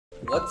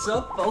What's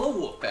up, fellow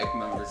Wolfpack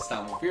members?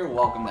 Tom Wolf here.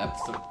 Welcome to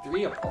episode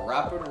 3 of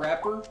Parappa the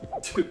Rapper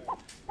 2.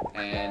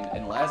 And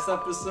in last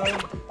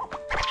episode,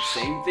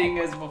 same thing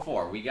as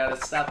before. We gotta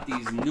stop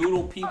these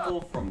noodle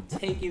people from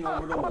taking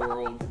over the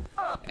world.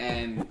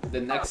 And the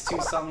next two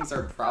songs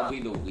are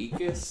probably the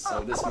weakest,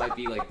 so this might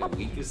be like the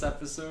weakest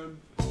episode.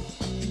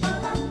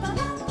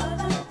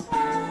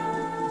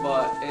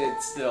 But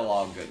it's still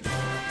all good.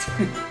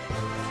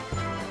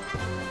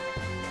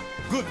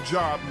 Good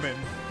job, men,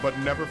 but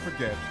never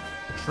forget,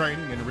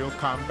 training and real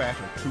combat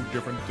are two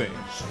different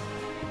things.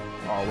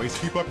 Always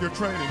keep up your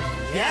training.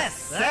 Yes,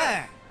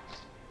 sir!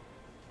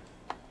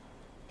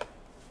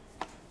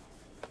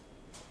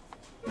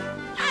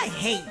 I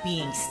hate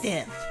being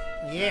stiff.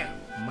 Yeah,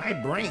 my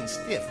brain's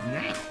stiff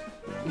now.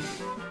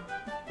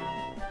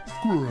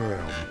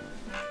 Scram.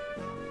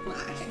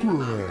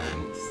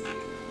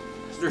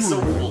 They're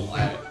so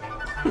flat.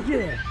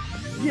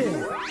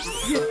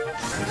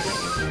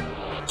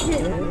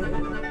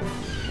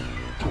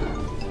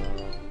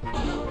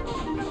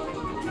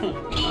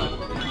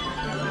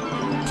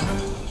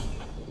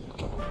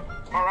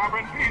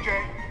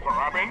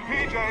 Parappa and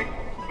PJ,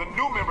 the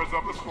new members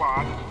of the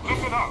squad,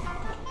 listen up.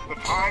 The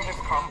time has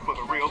come for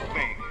the real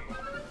thing.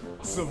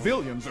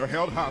 Civilians are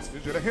held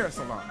hostage at a hair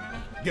salon.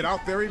 Get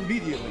out there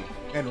immediately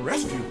and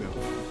rescue them.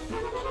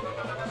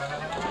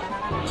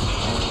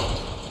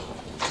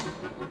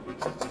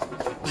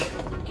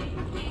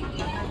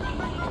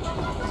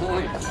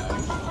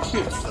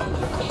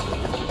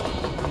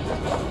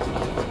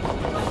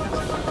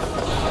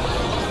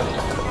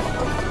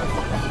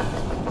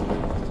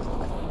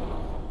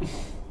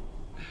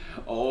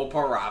 Oh,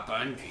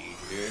 Parappa and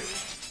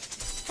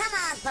PJ. Come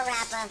on,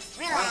 Parappa.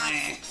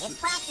 Relax. It's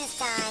practice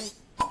time.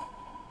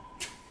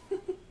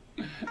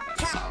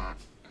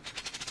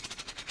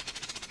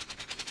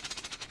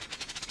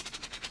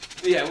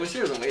 Yeah, I wish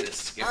there was a way to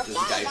skip this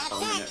guy that's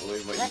permanently,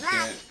 it. but Good you luck.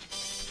 can't.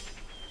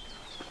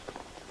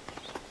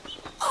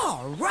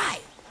 All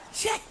right,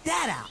 check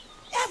that out.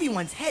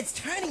 Everyone's head's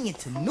turning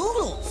into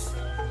noodles.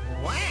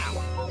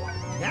 Wow,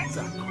 that's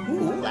a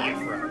cool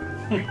afro.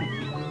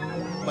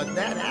 But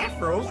that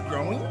afro's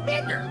growing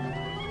bigger.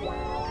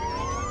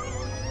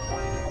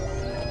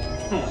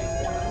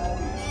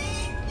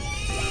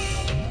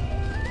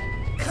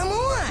 Come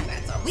on,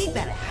 we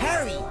better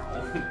hurry.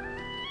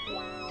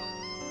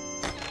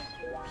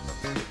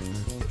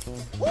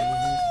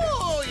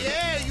 Oh,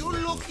 yeah, you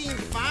looking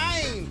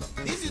fine.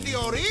 This is the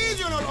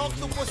original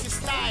octopus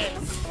style.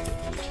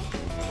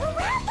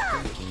 Parappa!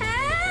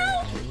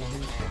 Help!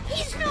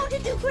 He's known to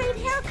do great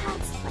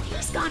haircuts, but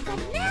he's gone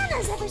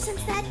bananas ever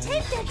since that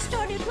tape deck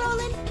started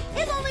rolling.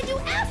 He'll only do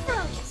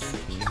afros.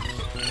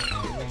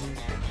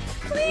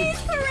 Please,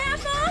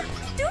 Parappa,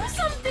 do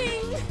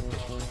something.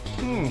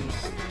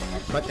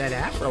 But that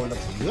afro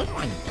looks good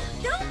on you.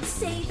 Don't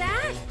say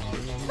that.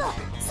 Look,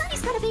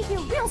 Sunny's gonna be here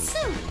real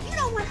soon. You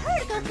don't want her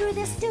to go through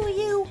this, do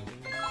you?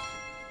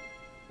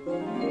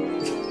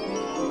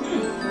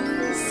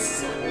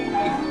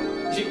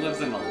 She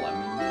lives in a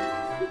lemon.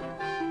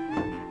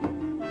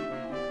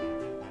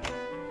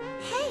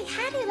 Hey,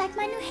 how do you like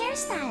my new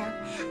hairstyle?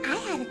 I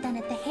had it done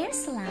at the hair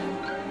salon.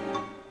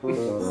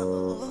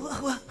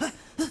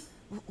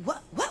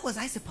 What was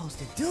I supposed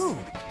to do?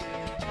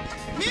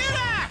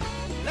 Mira!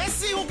 Let's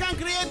see who can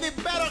create the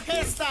better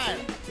hairstyle.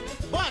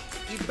 But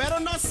it better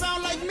not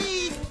sound like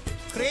me.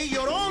 Create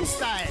your own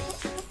style.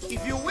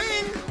 If you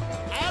win,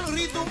 I'll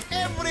redo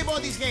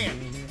everybody's hair.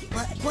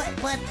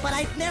 But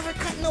I've never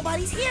cut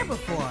nobody's hair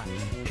before.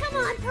 Come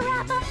on,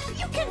 Parappa,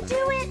 you can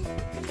do it.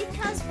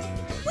 Because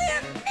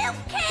we're milk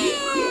cans.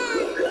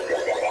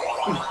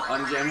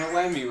 Unjammer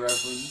Lemmy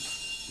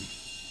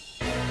reference.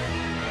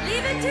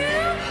 Leave it to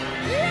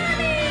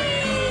Lemmy!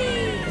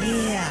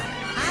 Yeah,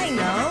 I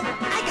know.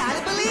 I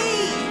gotta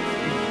believe.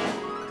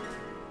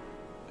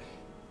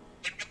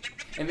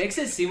 It makes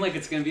it seem like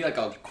it's gonna be like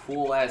a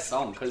cool ass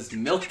song, cause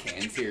Milk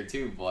Can's here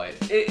too, but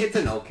it's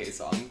an okay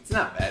song. It's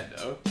not bad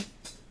though.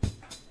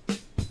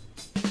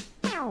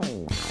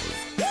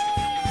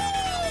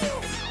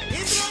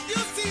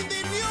 Introducing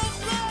the new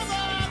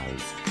flavor.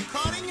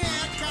 Cutting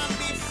hair can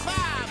be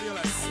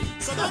fabulous.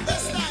 So don't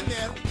just stand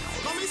there.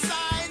 Come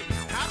inside,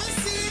 have a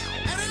seat,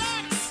 and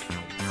relax.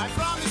 I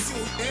promise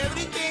you,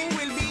 everything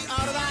will be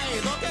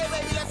alright. Okay,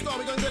 baby, let's go.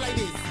 We're gonna do it like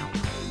this.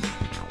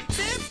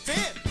 Tip,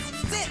 tip.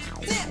 Zip,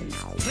 zip.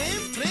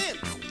 Trim, trim.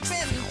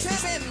 Trim,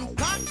 trim.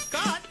 Cut,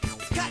 cut.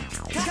 Cut,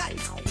 cut.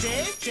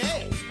 Shave,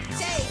 shave.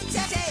 Shave,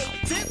 shave.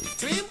 Tip,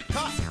 trim,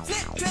 cut.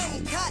 Flip,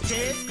 trim, cut.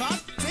 Shave, cut,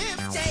 tip.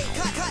 Shave,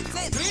 cut,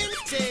 flip. Trim,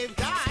 shave,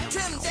 dye.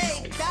 Trim,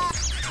 shave, cut.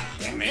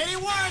 Any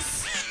worse?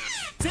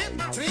 Tip,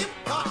 trim,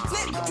 cut.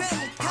 Flip, trim,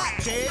 cut.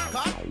 Shave,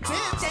 cut,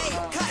 tip. Shave,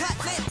 cut,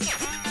 flip.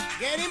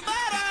 Getting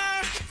better.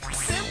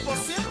 Simple,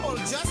 simple,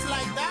 just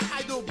like that.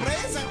 I do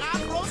braids and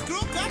afros,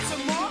 crew cuts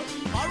and more.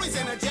 Always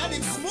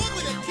energetic, smooth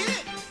with a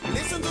kick.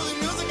 Listen to the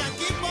music and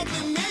keep up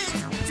the mix.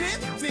 Tip,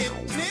 tip,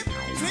 tip,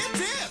 tip,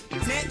 tip.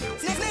 Flip,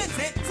 flip, flip,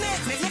 flip, flip,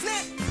 flip,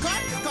 flip.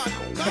 Cut, cut,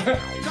 cut,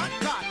 cut,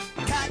 cut.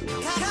 Cut,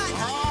 cut,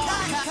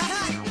 cut, cut,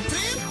 cut.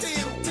 Trim,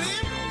 trim,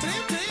 trim,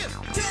 trim, trim.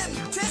 Trim,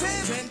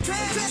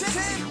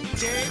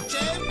 Shape,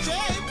 shape,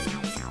 shape.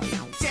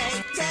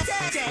 Shake, shake,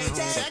 shake, shake,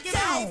 shake. Check it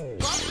out.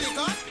 Cut the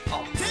cut.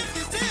 Tip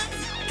the tip.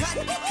 Cut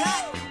the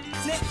cut.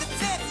 Snip the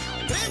tip.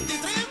 Trim the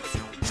trim.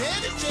 Shave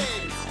the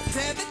shave.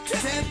 Trim the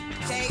trim.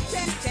 Shake,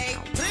 shake, shake.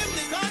 Trim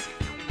the cut.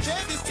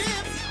 Shave the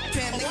tip.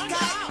 Trim the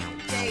cut.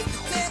 Shave the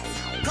tip.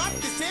 Cut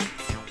the tip.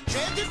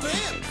 Shave the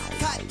trim.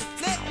 Cut the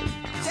flip.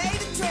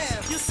 Shave the trim.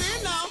 You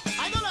see now,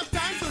 I don't have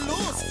time to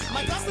lose.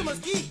 My customers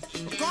keep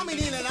coming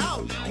in and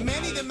out.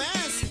 Many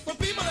demands for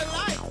people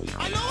alike.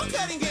 I know what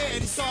cutting hair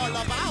is all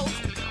about.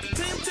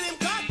 Trim, trim,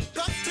 cut,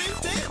 cut, trim,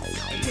 trim.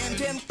 Trim,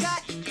 trim,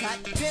 cut, cut,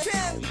 trim,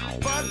 trim.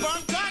 Burn,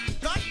 burn, cut,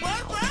 cut,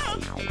 burn, burn.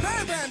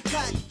 Burn, burn,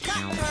 cut,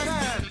 cut, burn,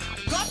 burn.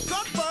 Cut,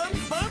 cut, burn,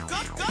 burn,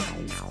 cut, cut.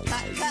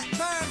 Cut, cut,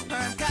 burn,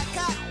 burn, cut,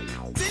 cut.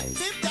 Tip,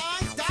 tip,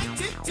 die, die,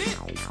 tip, tip.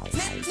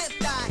 Flip, flip,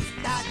 die,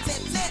 die,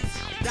 flip, flip.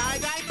 Die,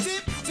 die,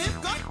 tip, tip,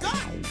 cut,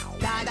 cut.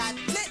 Die, die,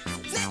 flip,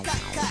 flip,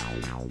 cut, cut.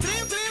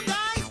 Trim, trim,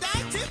 die,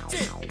 die, tip,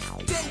 tip.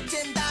 Trim,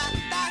 trim, die,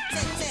 die,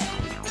 flip, flip.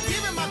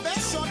 Give him my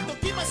best shot to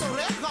keep us a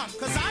red hot.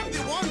 Cause I'm the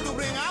one to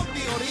bring out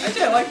the original.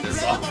 Actually, I like this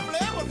song.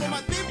 Flavor for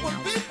my people,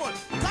 people.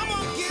 Come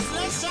on, kids,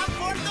 let's shot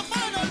for the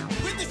final.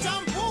 With the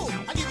shampoo,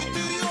 I give it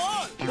to you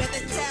all. With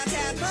the tap,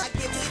 tap, I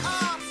give it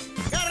all.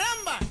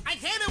 Caramba, I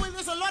hate it when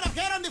there's a lot of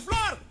hair on the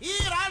floor.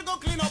 Here, I'll go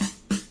clean up.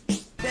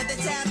 With the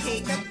tap,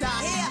 keep the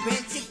dot. Here,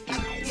 rinse it, I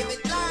give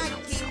it line,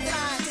 keep the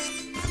line.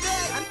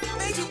 Good, I'm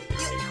making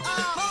you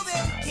all move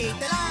it. Keep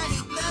the line,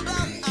 keep the blow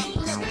up.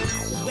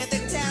 With the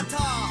tap,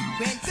 tall,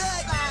 rinse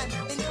good line,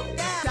 and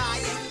down.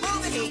 Die it,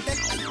 move it, keep the,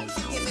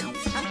 give it,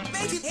 I'm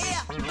making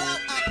here, blow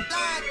up,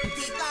 line,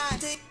 keep line,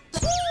 keep the.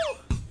 Woo!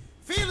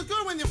 Feels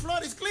good when the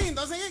floor is clean,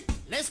 doesn't it?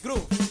 Let's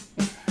groove. Keep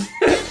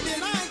the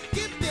line,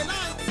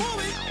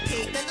 move it.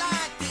 Keep the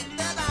line,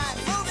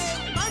 move it.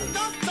 I'm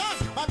not stuck,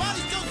 my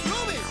body's just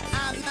grooving.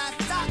 I'm not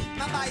stuck,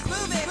 my body's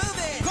moving,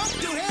 moving. Cut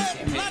your hair,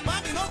 flat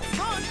back and up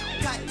front.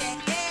 Cut that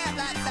hair,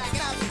 flat back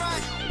and up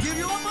front. Give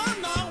you a burn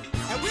now,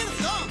 and we're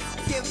done.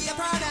 Give me a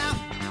burn out,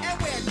 and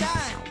we're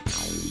done.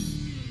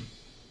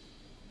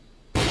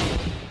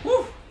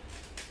 Woo!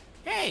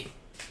 Hey,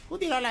 who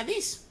did all of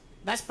this?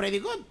 That's pretty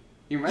good.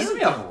 He reminds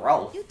me of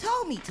Ralph. You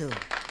told me to.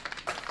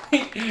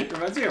 He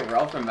reminds me of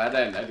Ralph from Ed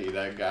and Eddie,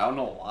 that guy. I don't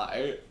know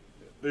why.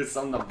 There's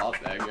something about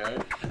that guy.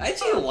 I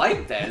actually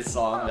like that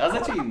song. That's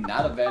actually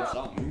not a bad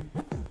song.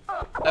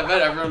 I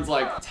bet everyone's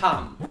like,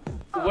 Tom,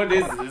 what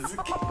is this?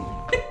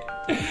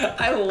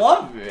 I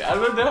love it. I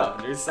don't know.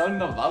 There's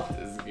something about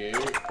this game.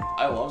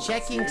 I love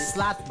Checking this game.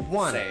 slot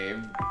 1.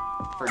 Save.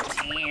 For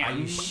 10. Are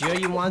you sure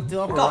you want to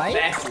Look how overwrite?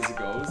 fast this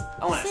goes.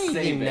 I want to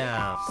save it.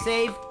 now.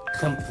 Save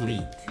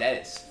complete.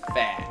 That is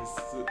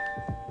fast.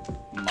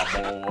 My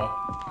boy.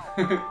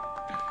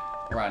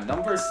 We're on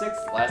number 6,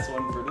 last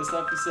one for this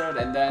episode,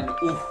 and then,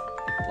 oof,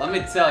 let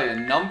me tell you,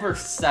 number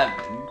 7.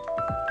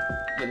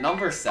 The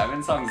number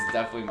 7 song is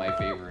definitely my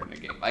favorite in the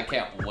game. I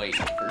can't wait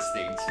for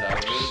stage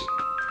 7.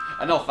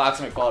 I know Fox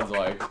McCloud's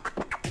like,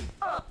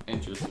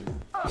 interesting.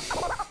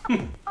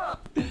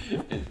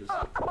 Interesting.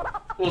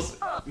 We'll see.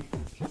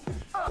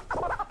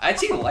 I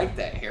actually like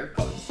that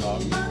haircut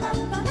song.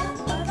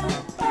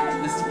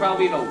 This is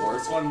probably the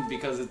worst one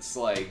because it's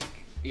like,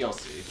 you'll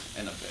see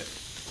in a bit.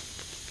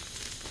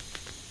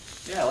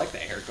 Yeah, I like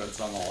that haircut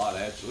song a lot,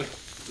 actually.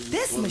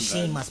 This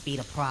machine must be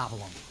the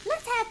problem.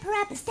 Let's have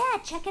Parappa's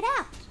dad check it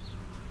out.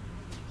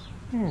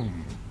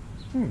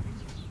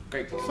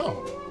 Great.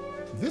 So,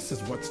 this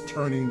is what's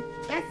turning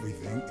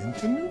everything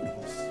into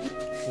noodles.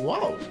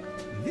 Whoa,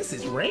 this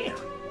is rare.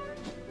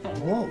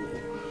 Whoa.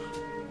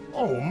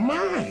 Oh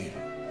my!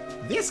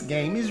 This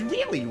game is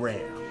really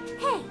rare.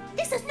 Hey,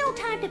 this is no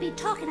time to be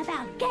talking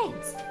about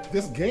games.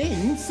 This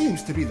game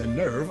seems to be the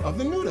nerve of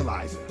the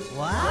noodleizer.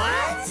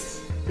 What?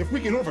 If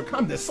we can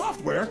overcome this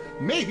software,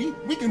 maybe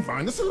we can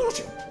find a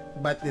solution.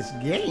 But this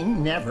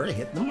game never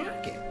hit the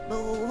market.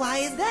 But why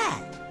is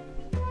that?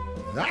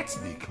 That's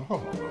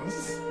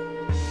because...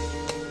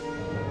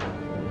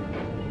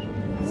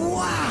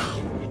 Wow!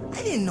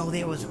 I didn't know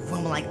there was a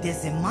room like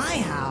this in my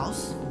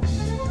house.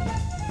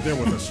 there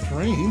was a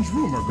strange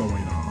rumor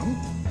going on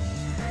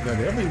that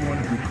everyone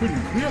who couldn't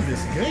clear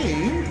this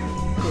game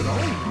could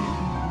only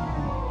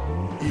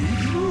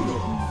eat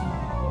noodles.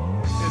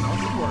 In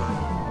other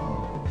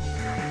words,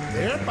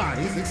 their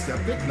bodies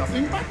accepted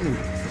nothing but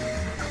noodles.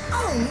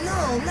 Oh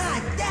no,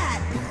 not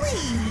that,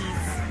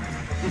 please!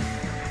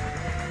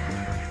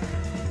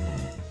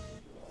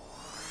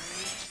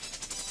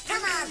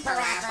 Come on,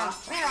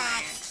 Parappa.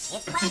 Relax.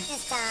 It's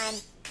practice time.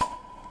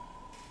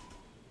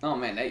 Oh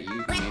man, that you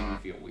made me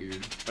feel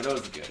weird, but it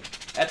was good.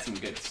 That's some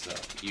good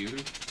stuff. You.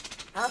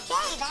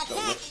 Okay, that's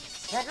it.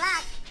 Good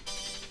luck.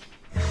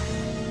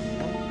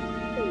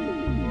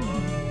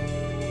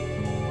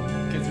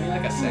 Gives me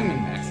like a Salmon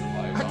Max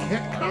vibe. I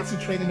can't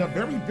concentrate in a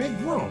very big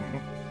room.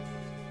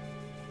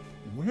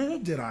 Where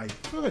did I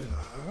put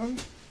her?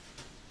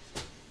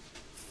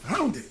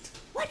 Found it.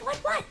 What?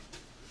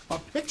 A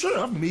picture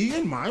of me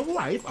and my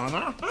wife on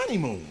our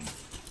honeymoon.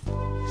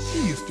 She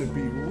used to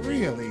be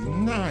really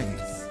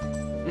nice.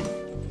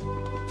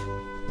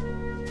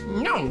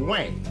 No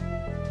way.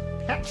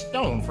 pet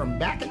stone from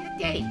back in the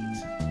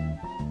days.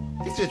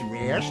 This is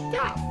rare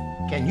stuff.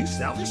 Can you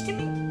sell this to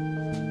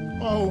me?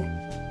 Oh,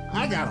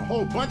 I got a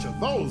whole bunch of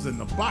those in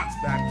the box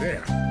back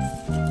there.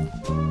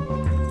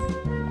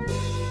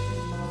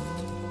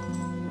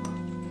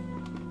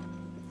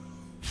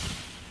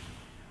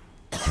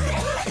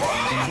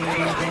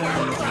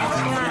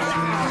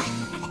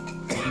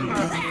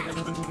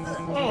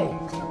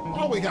 Oh,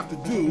 all we have to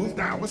do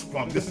now is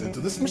plug this into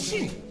this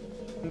machine.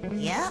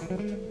 Yeah?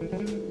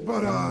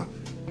 But,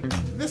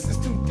 this is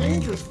too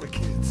dangerous for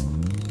kids.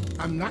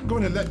 I'm not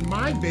going to let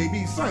my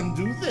baby son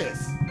do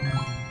this.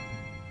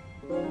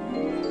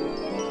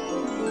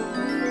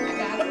 I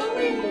gotta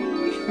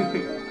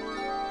believe.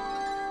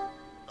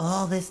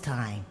 All this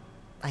time,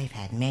 I've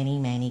had many,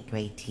 many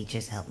great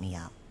teachers help me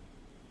out.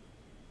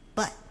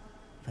 But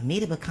for me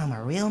to become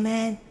a real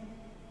man,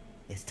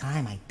 it's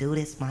time I do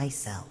this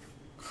myself.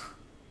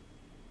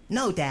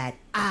 No, Dad,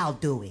 I'll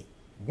do it.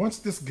 Once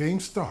this game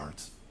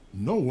starts,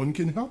 no one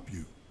can help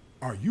you.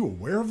 Are you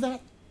aware of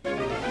that?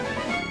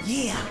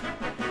 Yeah,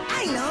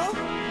 I know.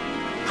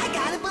 I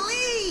gotta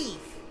believe.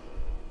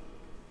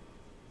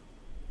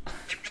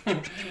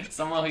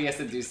 Somehow he has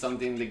to do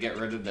something to get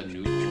rid of the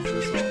noodles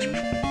or something.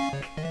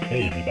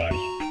 Hey everybody,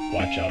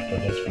 watch out for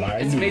those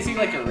flying It's noodles.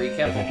 basically like a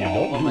recap If of you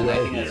all of don't them, do and I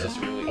right think that's here, just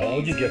really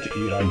all you easy. get to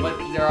eat are But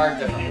noodles. there are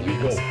different Here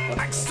we ways.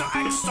 go. Extra,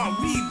 extra,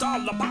 read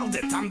all about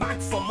it. I'm back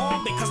for more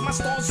because my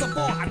store's a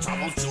bore. I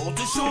travel shore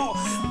to shore,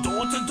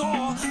 door to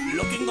door,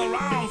 looking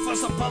around for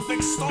some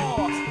perfect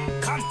store.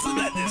 Cut the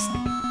lettuce,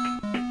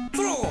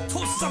 throw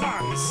toast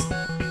buns.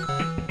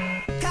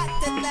 Cut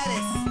the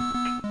lettuce.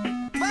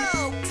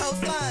 Whoa,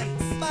 toast buns.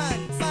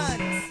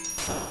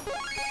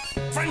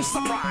 French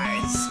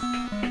surprise,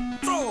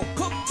 throw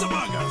cooked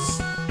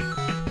burgers.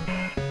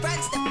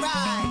 French the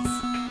fries.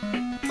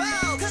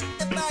 Whoa, cook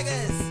the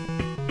burgers.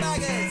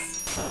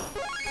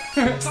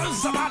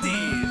 Serve the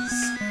patties,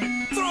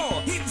 throw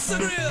heat the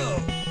grill.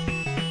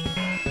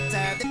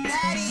 Serve the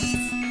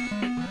patties.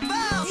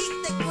 Whoa, heat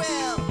the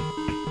grill.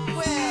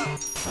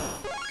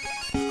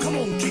 Come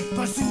on, kick,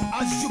 pursue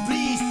as you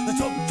please. The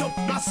chop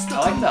master, I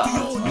like come that. to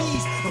your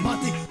knees.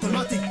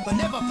 Dramatic, but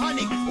never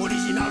panic.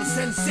 Original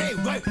sensei,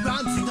 right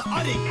rounds in the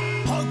attic.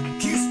 Hug,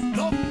 kiss,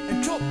 love,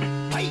 and chop.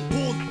 Hey,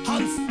 hold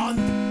hands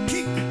and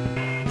kick.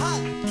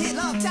 Hug, kick,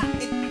 love, chop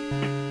it.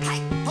 Hey,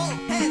 hold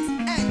hands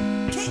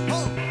and kick.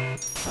 Hold.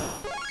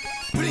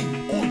 Bring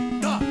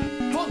on the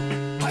funk.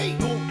 Hey,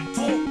 don't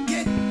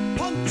forget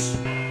punch.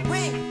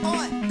 Bring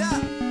on the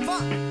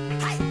funk.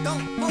 Hey,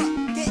 don't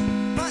forget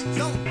punch.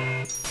 Don't.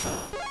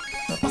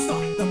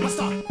 The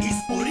master is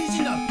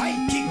original. Hey,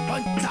 kick,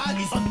 punch, that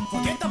is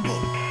unforgettable.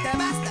 The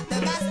master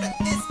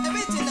is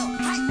original.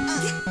 Hey,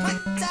 kick,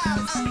 punch, down,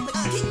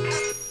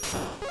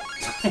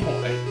 kick,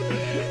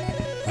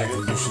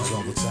 Revolutions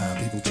all the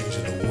time, people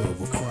changing the world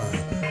with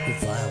crime,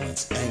 with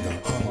violence, anger,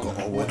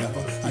 hunger, or whatever.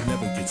 I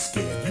never get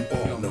scared, you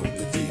all know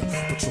the deal.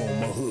 Patrol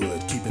my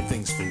hood, keeping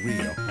things for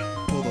real.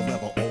 Pull the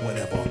lever or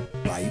whatever,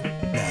 right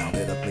now.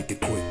 Better make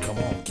it quick, come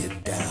on,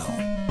 get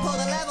down. Pull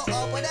the level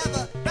or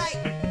whatever. Right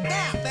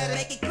now, better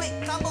make it quick.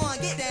 Come on,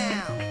 get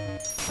down.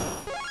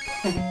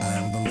 I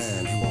am the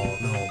man, you all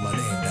know my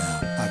name now.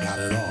 I got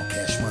it all,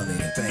 cash, money,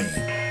 and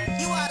fame.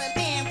 You are the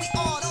man. We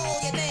all know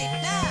your name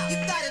now. You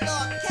got it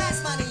all. Cash,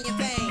 money, and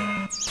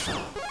fame.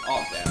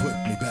 Oh, damn. Put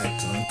me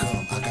back, son,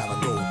 come, I gotta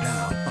go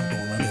now. I'm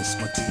gonna miss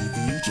my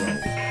TV show.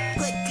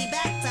 Put me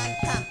back, son.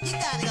 Come. You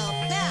gotta go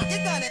now.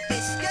 You're gonna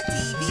miss your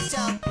TV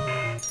show.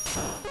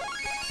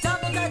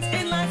 Double Dutch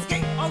inline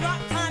skate or rock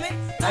climbing.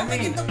 I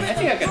mean, I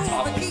think I could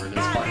talk over this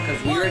part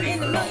because we already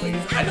heard all these.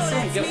 I just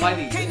don't get why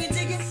these. Can you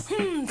dig it?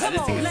 I Come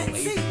just think on, it's let's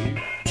see.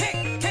 lazy. Kick.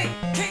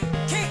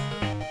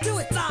 Do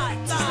it. Slide.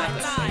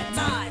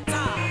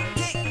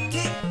 Kick.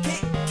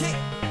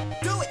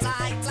 Do it.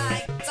 Slide.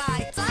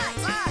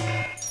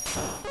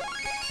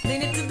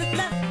 Lean it to the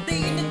left,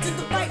 lean it to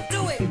the right.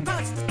 Do it.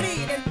 Cross the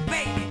speed and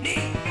obey your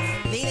knees.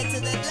 Lean it to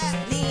the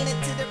left, lean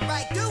it to the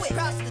right. Do it.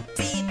 Cross the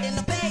teeth and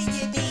obey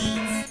your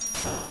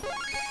needs.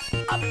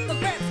 Up the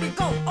ramp we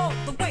go all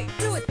the way.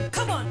 Do it.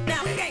 Come on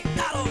now, we ain't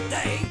got all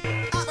day.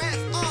 Up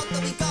ramps, all the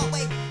we go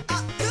way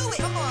up. Do it.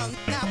 Come on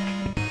now.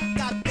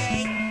 Got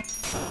day.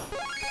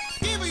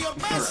 Give it your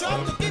best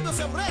shot to keep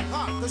yourself red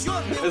hot. Cause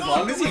you're the As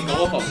long as you one go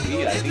who off of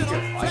weed, I think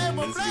you're fine in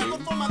this flavor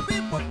game. for my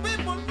people.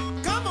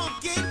 Come on,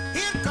 kid,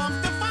 here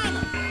comes the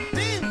final.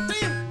 Team,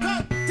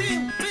 cut,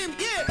 team,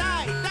 yeah,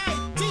 die,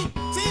 team,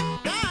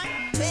 die.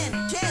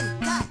 Chin,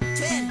 cut,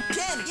 chin,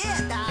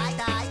 yeah,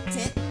 die,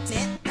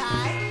 tin,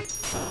 die.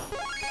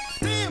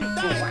 Team,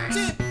 die,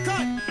 team,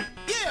 cut,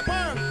 yeah,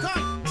 burn,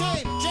 cut,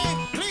 chain,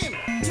 clean.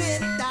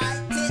 Chin, die,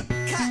 tin,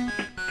 cut,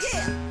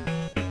 yeah.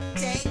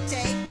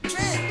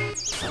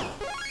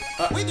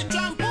 Trim. With the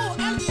shampoo,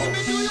 I'll give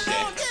it to you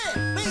all,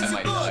 yeah. Rinse I it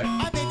might good,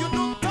 die. I made you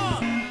look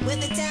tall. With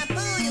the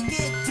shampoo, you give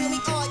it to me,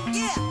 oh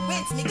yeah.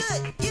 Rinse me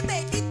good, you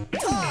make me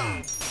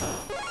tall.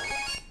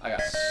 I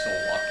got so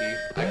lucky.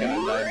 I could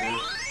have died,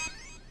 dude.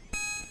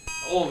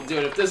 Oh,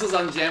 dude, if this was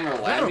on Jam or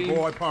That Labby,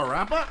 boy,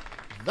 Parappa.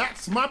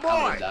 That's my I would boy.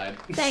 have died.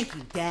 Thank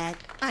you, Dad.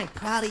 I'm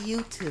proud of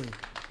you, too.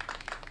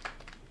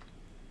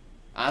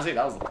 Honestly,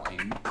 that was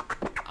lame.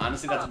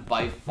 Honestly, that's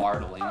by far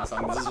the lamest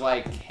song. This is why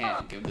I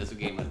can't give this a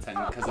game of 10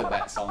 because of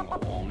that song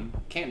alone.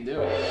 Can't do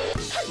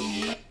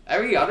it.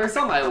 Every other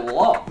song I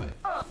love. It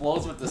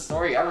flows with the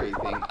story,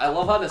 everything. I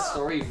love how the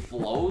story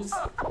flows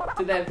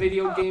to that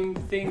video game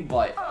thing,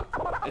 but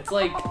it's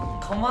like,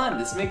 come on,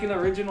 just make an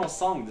original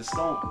song. Just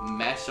don't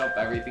mash up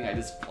everything I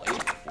just played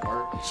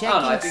before. I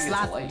don't know, I think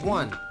it's lame.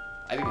 1.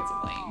 I think it's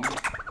lame.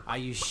 Are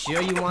you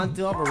sure you want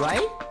to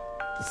overwrite?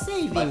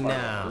 Saving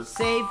now.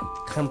 Save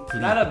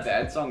complete. Not a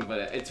bad song, but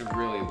it's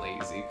really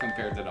lazy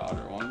compared to the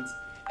other ones.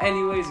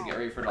 Anyways, get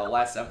ready for the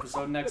last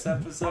episode next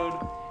episode.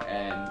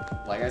 And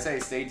like I say,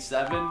 stage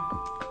 7,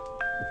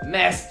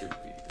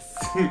 masterpiece.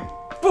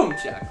 Boom,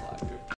 Jack Clocker.